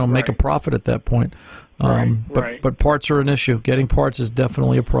probably make a profit at that point. But parts are an issue. Getting parts is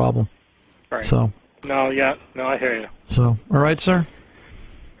definitely a problem. Right. So. I hear you. So, all right, sir.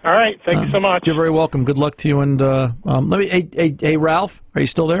 All right, thank you so much. You're very welcome. Good luck to you. And hey, Ralph, are you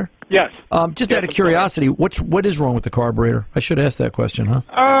still there? Yes. Just out of curiosity, what is wrong with the carburetor? I should ask that question, huh?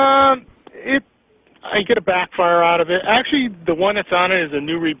 I get a backfire out of it. Actually, the one that's on it is a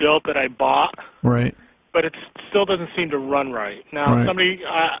new rebuilt that I bought. Right. But it still doesn't seem to run right. Now, somebody,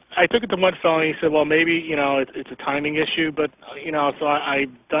 I took it to one fellow and he said, well, maybe, it's a timing issue. But, so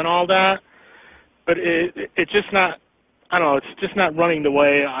I've done all that. But it's just not, I don't know, it's just not running the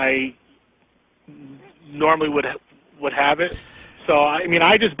way I normally would have it. So,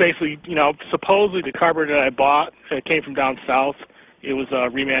 I just basically, supposedly the carburetor that I bought, it came from down south. It was a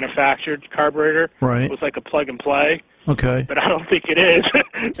remanufactured carburetor. Right. It was like a plug and play. Okay. But I don't think it is,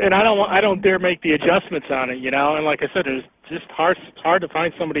 and I don't dare make the adjustments on it. And like I said, it's just hard to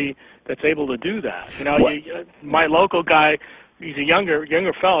find somebody that's able to do that. My local guy, he's a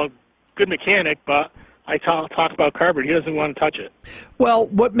younger fellow, good mechanic, but I talk about carburetor. He doesn't want to touch it. Well,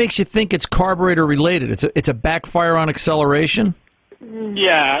 what makes you think it's carburetor related? It's a backfire on acceleration?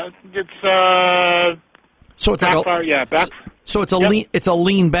 Yeah, it's so it's backfire. So it's a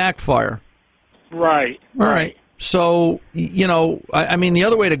lean backfire. Right. All right. So, I mean, the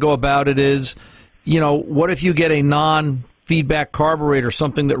other way to go about it is, what if you get a non-feedback carburetor,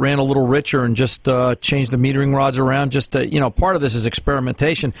 something that ran a little richer, and just change the metering rods around? Just to, part of this is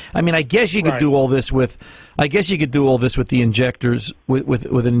experimentation. I mean, I guess you could do all this with the injectors, with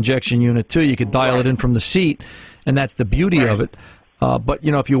an injection unit too. You could dial it in from the seat, and that's the beauty of it. But,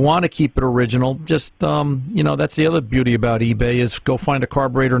 if you want to keep it original, just, that's the other beauty about eBay is go find a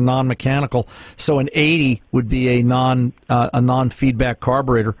carburetor non-mechanical. So an 80 would be a non-feedback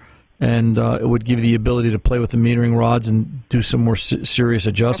carburetor, and it would give you the ability to play with the metering rods and do some more serious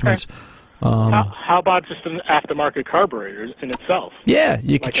adjustments. Okay. How about just an aftermarket carburetor in itself? Yeah.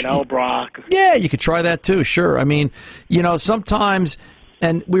 You like an Elbrock. Yeah, you could try that too, sure. I mean, sometimes...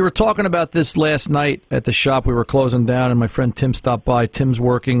 And we were talking about this last night at the shop. We were closing down, and my friend Tim stopped by. Tim's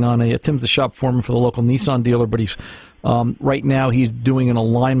working on Tim's the shop foreman for the local Nissan dealer, but he's right now he's doing an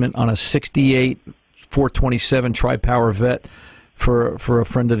alignment on a 68 427 tri-power Vet for a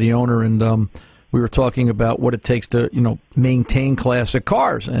friend of the owner, and we were talking about what it takes to maintain classic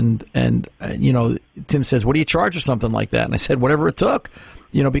cars, and Tim says, "What do you charge for something like that?" And I said, "Whatever it took."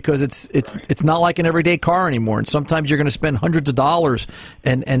 Because it's not like an everyday car anymore, and sometimes you're going to spend hundreds of dollars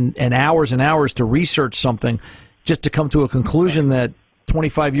and hours and hours to research something just to come to a conclusion that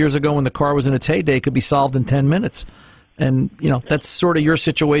 25 years ago when the car was in its heyday could be solved in 10 minutes. And, that's sort of your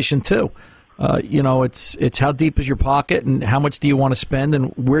situation too. It's how deep is your pocket and how much do you want to spend and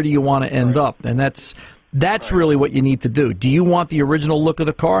where do you want to end up? And that's really what you need to do. Do you want the original look of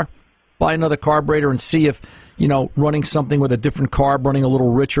the car? Buy another carburetor and see if running something with a different carb, running a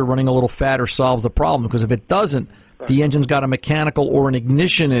little richer, running a little fatter solves the problem. Because if it doesn't, the engine's got a mechanical or an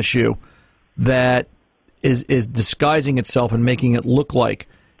ignition issue that is disguising itself and making it look like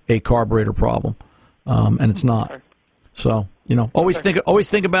a carburetor problem, and it's not. So, always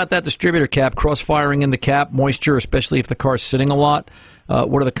think about that distributor cap, cross-firing in the cap, moisture, especially if the car's sitting a lot.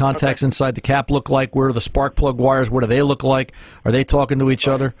 What do the contacts inside the cap look like? Where are the spark plug wires? What do they look like? Are they talking to each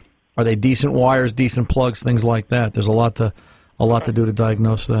other? Are they decent wires, decent plugs, things like that? There's a lot to do to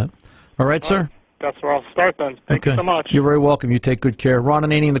diagnose that. All right, sir? That's where I'll start then. Thank you so much. You're very welcome. You take good care. Ron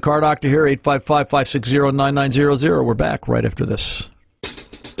Ananian, the Car Doctor here, 855-560-9900. We're back right after this.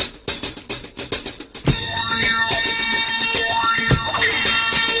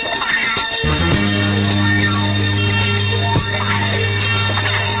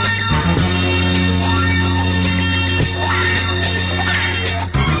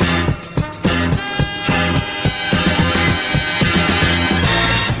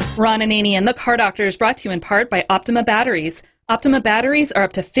 Ron Ananian, the Car Doctor, is brought to you in part by Optima Batteries. Optima batteries are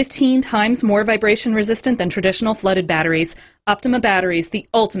up to 15 times more vibration resistant than traditional flooded batteries. Optima Batteries, the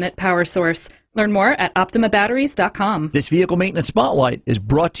ultimate power source. Learn more at OptimaBatteries.com. This Vehicle Maintenance Spotlight is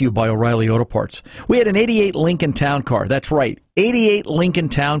brought to you by O'Reilly Auto Parts. We had an 88 Lincoln Town Car. That's right, 88 Lincoln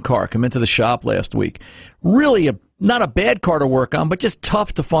Town Car come into the shop last week. Really not a bad car to work on, but just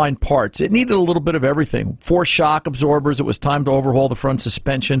tough to find parts. It needed a little bit of everything. 4 shock absorbers. It was time to overhaul the front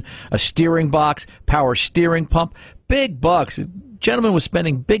suspension. A steering box, power steering pump. Big bucks. The gentleman was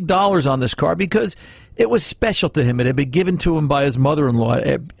spending big dollars on this car because it was special to him. It had been given to him by his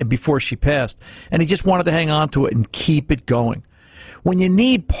mother-in-law before she passed, and he just wanted to hang on to it and keep it going. When you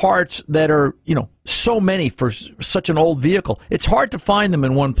need parts that are, so many for such an old vehicle, it's hard to find them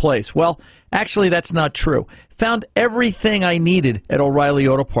in one place. Well, actually, that's not true. Found everything I needed at O'Reilly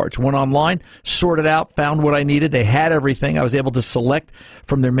Auto Parts. Went online, sorted out, found what I needed. They had everything. I was able to select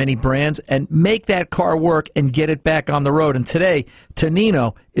from their many brands and make that car work and get it back on the road. And today,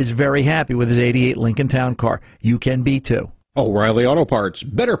 Tonino is very happy with his 88 Lincoln Town Car. You can be too. O'Reilly Auto Parts.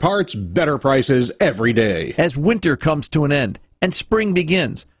 Better parts, better prices every day. As winter comes to an end and spring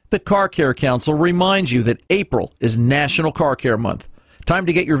begins, the Car Care Council reminds you that April is National Car Care Month. Time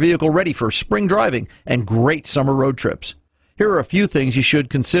to get your vehicle ready for spring driving and great summer road trips. Here are a few things you should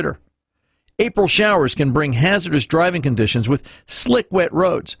consider. April showers can bring hazardous driving conditions with slick, wet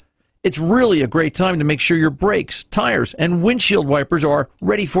roads. It's really a great time to make sure your brakes, tires, and windshield wipers are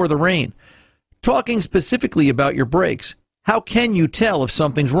ready for the rain. Talking specifically about your brakes, how can you tell if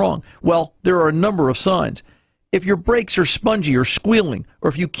something's wrong? Well, there are a number of signs. If your brakes are spongy or squealing, or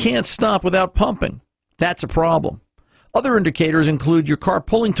if you can't stop without pumping, that's a problem. Other indicators include your car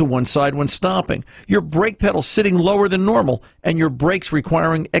pulling to one side when stopping, your brake pedal sitting lower than normal, and your brakes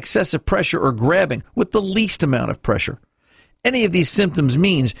requiring excessive pressure or grabbing with the least amount of pressure. Any of these symptoms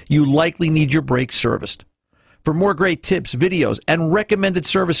means you likely need your brakes serviced. For more great tips, videos, and recommended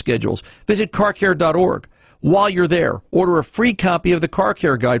service schedules, visit carcare.org. While you're there, order a free copy of the Car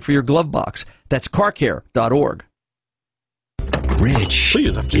Care Guide for your glove box. That's carcare.org. Rich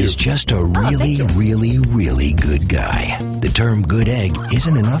is just a really good guy. The term good egg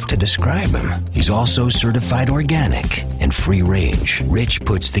isn't enough to describe him. He's also certified organic and free range. Rich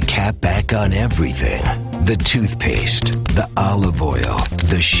puts the cap back on everything. The toothpaste, the olive oil,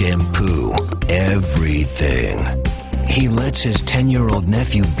 the shampoo, everything. He lets his 10-year-old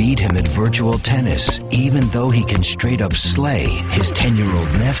nephew beat him at virtual tennis, even though he can straight up slay his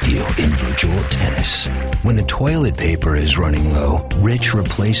 10-year-old nephew in virtual tennis. When the toilet paper is running low, Rich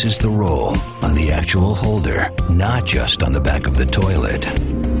replaces the roll on the actual holder, not just on the back of the toilet.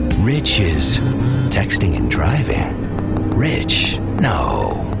 Rich is texting and driving. Rich?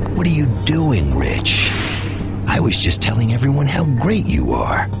 No. What are you doing, Rich? I was just telling everyone how great you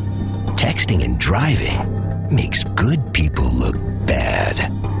are. Texting and driving makes good people look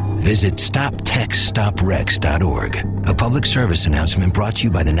bad. Visit StopTextStopWrecks.org. A public service announcement brought to you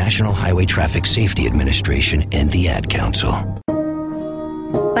by the National Highway Traffic Safety Administration and the Ad Council.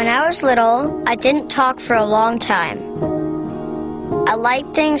 When I was little, I didn't talk for a long time. I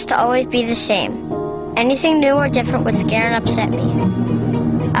liked things to always be the same. Anything new or different would scare and upset me.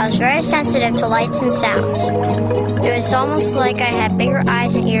 I was very sensitive to lights and sounds. It was almost like I had bigger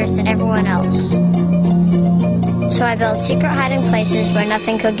eyes and ears than everyone else. So I built secret hiding places where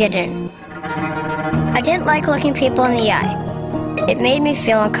nothing could get in. I didn't like looking people in the eye. It made me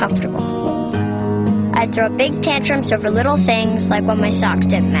feel uncomfortable. I'd throw big tantrums over little things like when my socks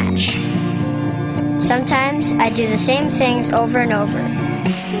didn't match. Sometimes I'd do the same things over and over.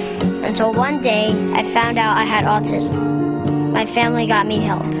 Until one day, I found out I had autism. My family got me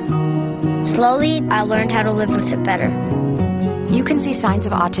help. Slowly, I learned how to live with it better. You can see signs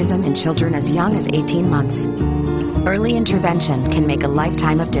of autism in children as young as 18 months. Early intervention can make a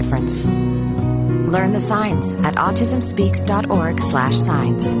lifetime of difference. Learn the signs at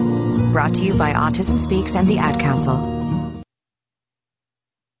autismspeaks.org/signs. Brought to you by Autism Speaks and the Ad Council.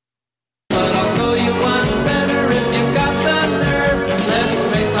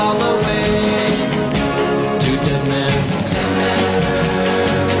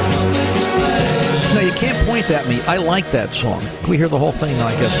 No, you can't point at me. I like that song. Can we hear the whole thing? No,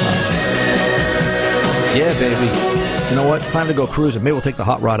 I guess not. Yeah, baby. You know what? Time to go cruising. Maybe we'll take the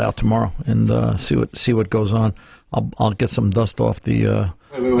hot rod out tomorrow and see what goes on. I'll get some dust off the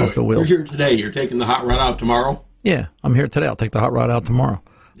off the wheels. You're here today. You're taking the hot rod out tomorrow? Yeah, I'm here today. I'll take the hot rod out tomorrow.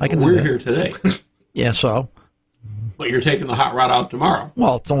 We're here today. Yeah, so. But you're taking the hot rod out tomorrow.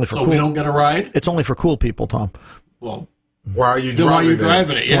 Well, it's only for so cool. we don't get a ride? It's only for cool people, Tom. Well, why are you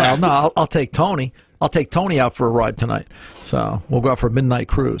driving it? Yeah. Well, no, I'll take Tony. I'll take Tony out for a ride tonight. So we'll go out for a midnight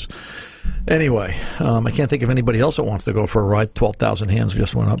cruise. Anyway, I can't think of anybody else that wants to go for a ride. 12,000 hands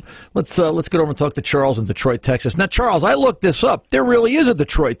just went up. Let's get over and talk to Charles in Detroit, Texas. Now, Charles, I looked this up. There really is a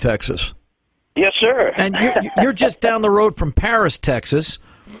Detroit, Texas. Yes, sir. And you're just down the road from Paris, Texas.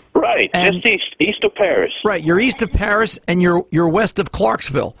 Right, and, just east of Paris. Right, you're east of Paris and you're west of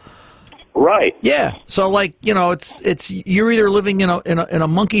Clarksville. Right. Yeah. So, like, you know, it's you're either living in a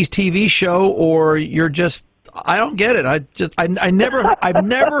Monkees TV show or you're just. I don't get it. I've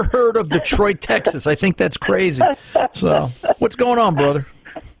never heard of Detroit, Texas. I think that's crazy. So, what's going on, brother?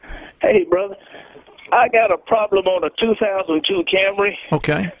 Hey, brother. I got a problem on a 2002 Camry.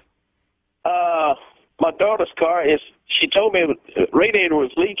 Okay. My daughter's car she told me the radiator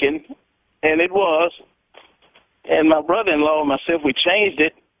was leaking, and it was. And my brother-in-law and myself, we changed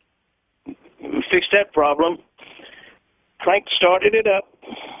it. We fixed that problem. Started it up.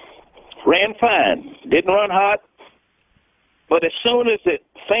 Ran fine. Didn't run hot. But as soon as the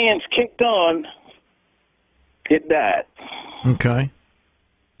fans kicked on, it died. Okay.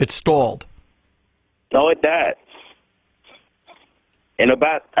 It stalled. No, it died. In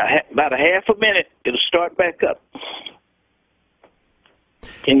about a half a minute, it'll start back up.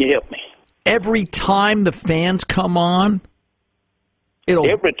 Can you help me? Every time the fans come on,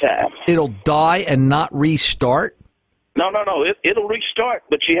 every time. It'll die and not restart? No. It'll restart,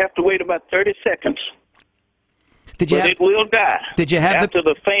 but you have to wait about 30 seconds. It will die. Did you have after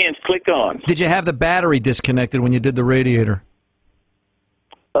the fans click on? Did you have the battery disconnected when you did the radiator?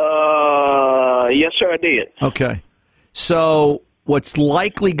 Yes, sir, I did. Okay. So what's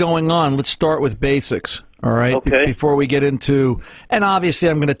likely going on? Let's start with basics. All right. Okay. Before we get into, and obviously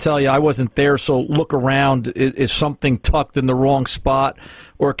I'm going to tell you I wasn't there, so look around. Is something tucked in the wrong spot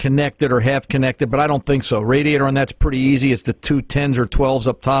or connected or half connected? But I don't think so. Radiator on that's pretty easy. It's the two 10s or 12s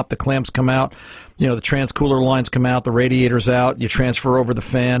up top. The clamps come out. You know, the transcooler lines come out. The radiator's out. You transfer over the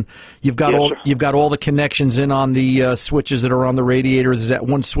fan. You've got all the connections in on the switches that are on the radiators. Is that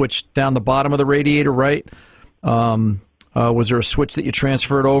one switch down the bottom of the radiator, right? Was there a switch that you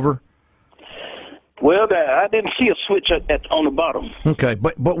transferred over? Well, I didn't see a switch on the bottom. Okay,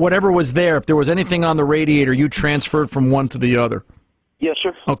 but whatever was there, if there was anything on the radiator, you transferred from one to the other. Yes,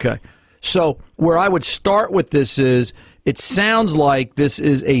 sir. Okay. So where I would start with this is, it sounds like this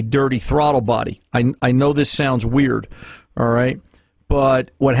is a dirty throttle body. I know this sounds weird, all right? But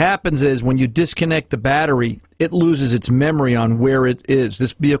what happens is when you disconnect the battery, it loses its memory on where it is.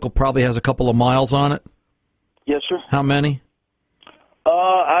 This vehicle probably has a couple of miles on it. Yes, sir. How many?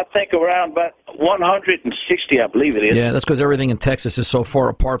 I think around about 160, I believe it is. Yeah, that's because everything in Texas is so far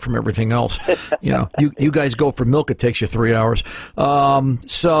apart from everything else. You know, you guys go for milk, it takes you 3 hours.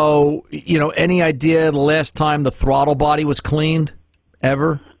 So, you know, any idea the last time the throttle body was cleaned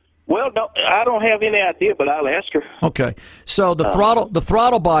ever? Well, no, I don't have any idea, but I'll ask her. Okay. So the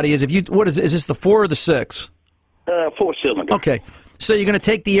throttle body is, is this the 4 or the 6? 4-cylinder. Okay. So you're going to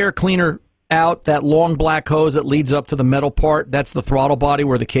take the air cleaner out, that long black hose that leads up to the metal part. That's the throttle body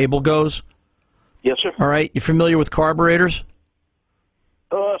where the cable goes. Yes, sir. All right. You familiar with carburetors?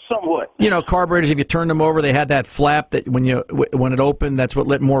 Somewhat. You know, carburetors, if you turn them over, they had that flap that when it opened, that's what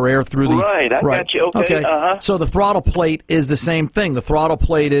let more air through the... Right, I got you. Okay. So the throttle plate is the same thing. The throttle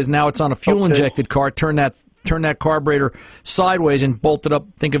plate is, now it's on a fuel-injected car. Turn that carburetor sideways and bolt it up.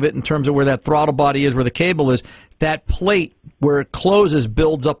 Think of it in terms of where that throttle body is, where the cable is. That plate, where it closes,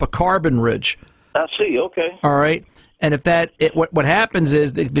 builds up a carbon ridge. I see. Okay. All right. And if what happens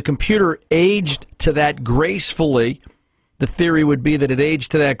is the computer aged to that gracefully. The theory would be that it aged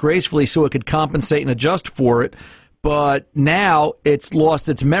to that gracefully so it could compensate and adjust for it. But now it's lost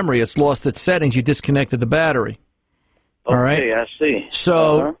its memory. It's lost its settings. You disconnected the battery. All right. Okay, I see.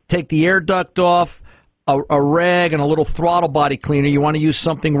 So take the air duct off, a rag, and a little throttle body cleaner. You want to use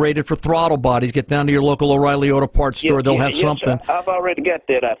something rated for throttle bodies. Get down to your local O'Reilly Auto Parts store. They'll have something. I've already got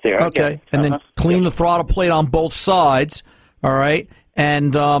that out there. Okay. And then clean the throttle plate on both sides. All right.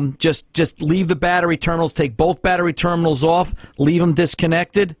 And just leave the battery terminals. Take both battery terminals off. Leave them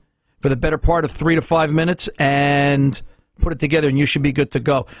disconnected for the better part of 3 to 5 minutes, and put it together, and you should be good to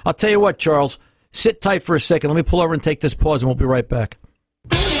go. I'll tell you what, Charles. Sit tight for a second. Let me pull over and take this pause, and we'll be right back.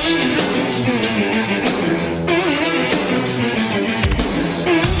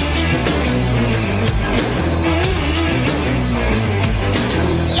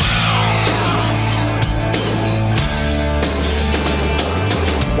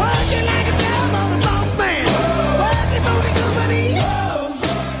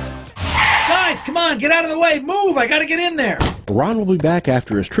 Come on, get out of the way. Move. I got to get in there. Ron will be back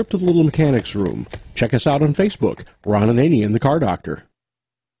after his trip to the Little Mechanics Room. Check us out on Facebook. Ron Ananian, the Car Doctor.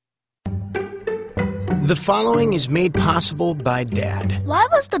 The following is made possible by Dad. Why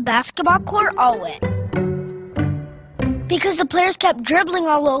was the basketball court all wet? Because the players kept dribbling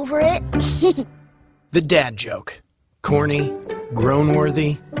all over it. The dad joke. Corny,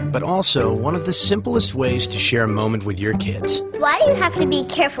 groan-worthy, but also one of the simplest ways to share a moment with your kids. Why do you have to be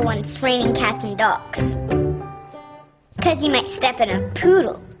careful when it's raining cats and dogs? Because you might step in a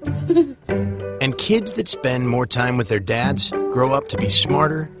poodle. And kids that spend more time with their dads grow up to be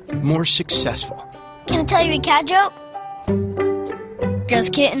smarter, more successful. Can I tell you a cat joke?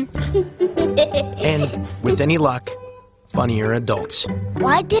 Just kidding. And, with any luck, funnier adults.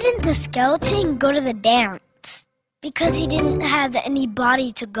 Why didn't the skeleton go to the dance? Because he didn't have any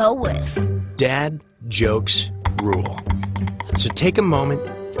body to go with. Dad jokes rule. So take a moment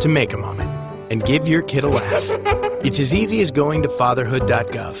to make a moment and give your kid a laugh. It's as easy as going to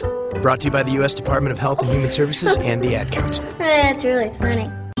fatherhood.gov. Brought to you by the U.S. Department of Health and Human Services and the Ad Council. That's really funny.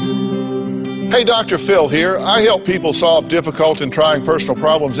 Hey, Dr. Phil here. I help people solve difficult and trying personal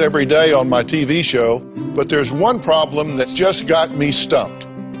problems every day on my TV show, but there's one problem that just got me stumped: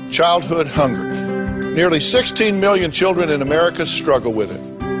 childhood hunger. Nearly 16 million children in America struggle with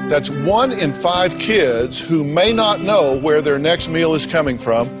it. That's 1 in 5 kids who may not know where their next meal is coming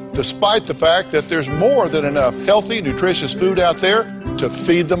from, despite the fact that there's more than enough healthy, nutritious food out there to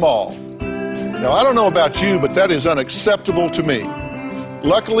feed them all. Now, I don't know about you, but that is unacceptable to me.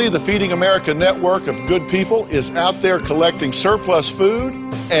 Luckily, the Feeding America network of good people is out there collecting surplus food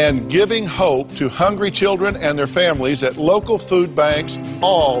and giving hope to hungry children and their families at local food banks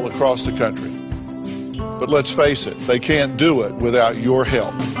all across the country. But let's face it, they can't do it without your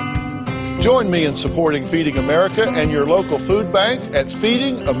help. Join me in supporting Feeding America and your local food bank at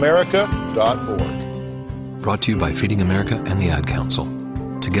feedingamerica.org. Brought to you by Feeding America and the Ad Council.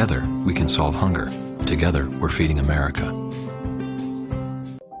 Together, we can solve hunger. Together, we're feeding America.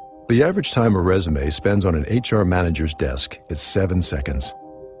 The average time a resume spends on an HR manager's desk is 7 seconds.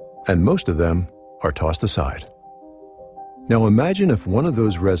 And most of them are tossed aside. Now imagine if one of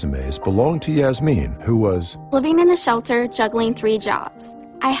those resumes belonged to Yasmin, who was living in a shelter, juggling 3 jobs.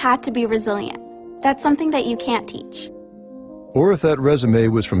 I had to be resilient. That's something that you can't teach. Or if that resume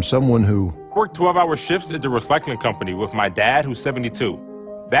was from someone who worked 12-hour shifts at the recycling company with my dad, who's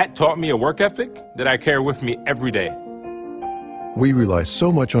 72. That taught me a work ethic that I carry with me every day. We rely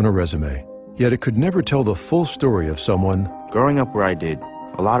so much on a resume, yet it could never tell the full story of someone. Growing up where I did,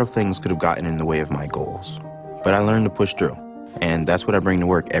 a lot of things could have gotten in the way of my goals. But I learned to push through, and that's what I bring to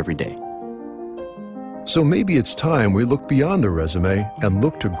work every day. So maybe it's time we look beyond the resume and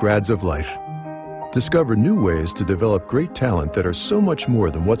look to Grads of Life. Discover new ways to develop great talent that are so much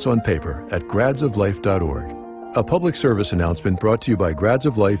more than what's on paper at gradsoflife.org. A public service announcement brought to you by Grads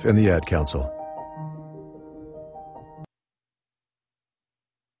of Life and the Ad Council.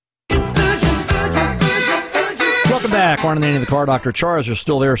 Welcome back. Arn and Annie, the Car Doctor. Charles, you're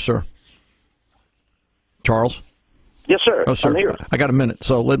still there, sir. Charles? Yes, sir. Oh, sir. I'm here. I got a minute,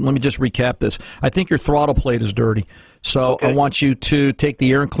 so let me just recap this. I think your throttle plate is dirty, so I want you to take the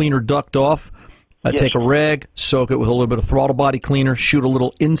air cleaner duct off, take a rag, soak it with a little bit of throttle body cleaner, shoot a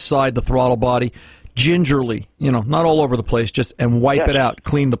little inside the throttle body, gingerly, not all over the place, and wipe it out.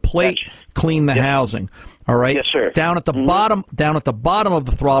 Clean the plate, clean the housing. All right? Yes, sir. Down at the bottom of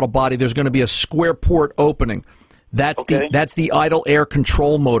the throttle body, there's going to be a square port opening. That's the idle air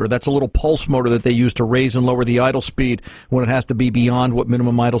control motor. That's a little pulse motor that they use to raise and lower the idle speed when it has to be beyond what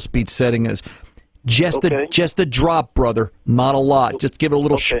minimum idle speed setting is. Just a drop, brother, not a lot. Just give it a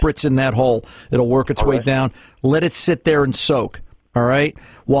little spritz in that hole. It'll work its way down. Let it sit there and soak. All right?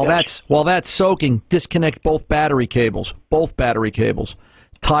 While that's soaking, disconnect both battery cables.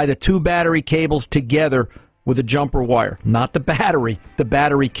 Tie the 2 battery cables together with a jumper wire, not the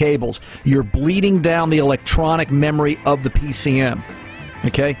battery cables. You're bleeding down the electronic memory of the PCM.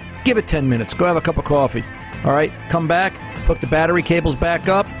 Okay? Give it 10 minutes. Go have a cup of coffee. All right? Come back, hook the battery cables back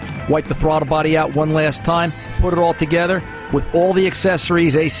up, wipe the throttle body out one last time, put it all together with all the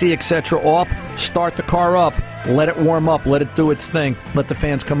accessories, AC, etc. off, start the car up, let it warm up, let it do its thing, let the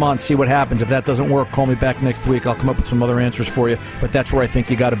fans come on, see what happens. If that doesn't work, call me back next week. I'll come up with some other answers for you, but that's where I think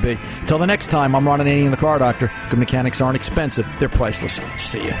you got to be. Till the next time, I'm Ron and Annie and the Car Doctor. Good mechanics aren't expensive. They're priceless.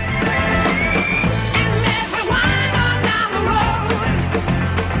 See ya.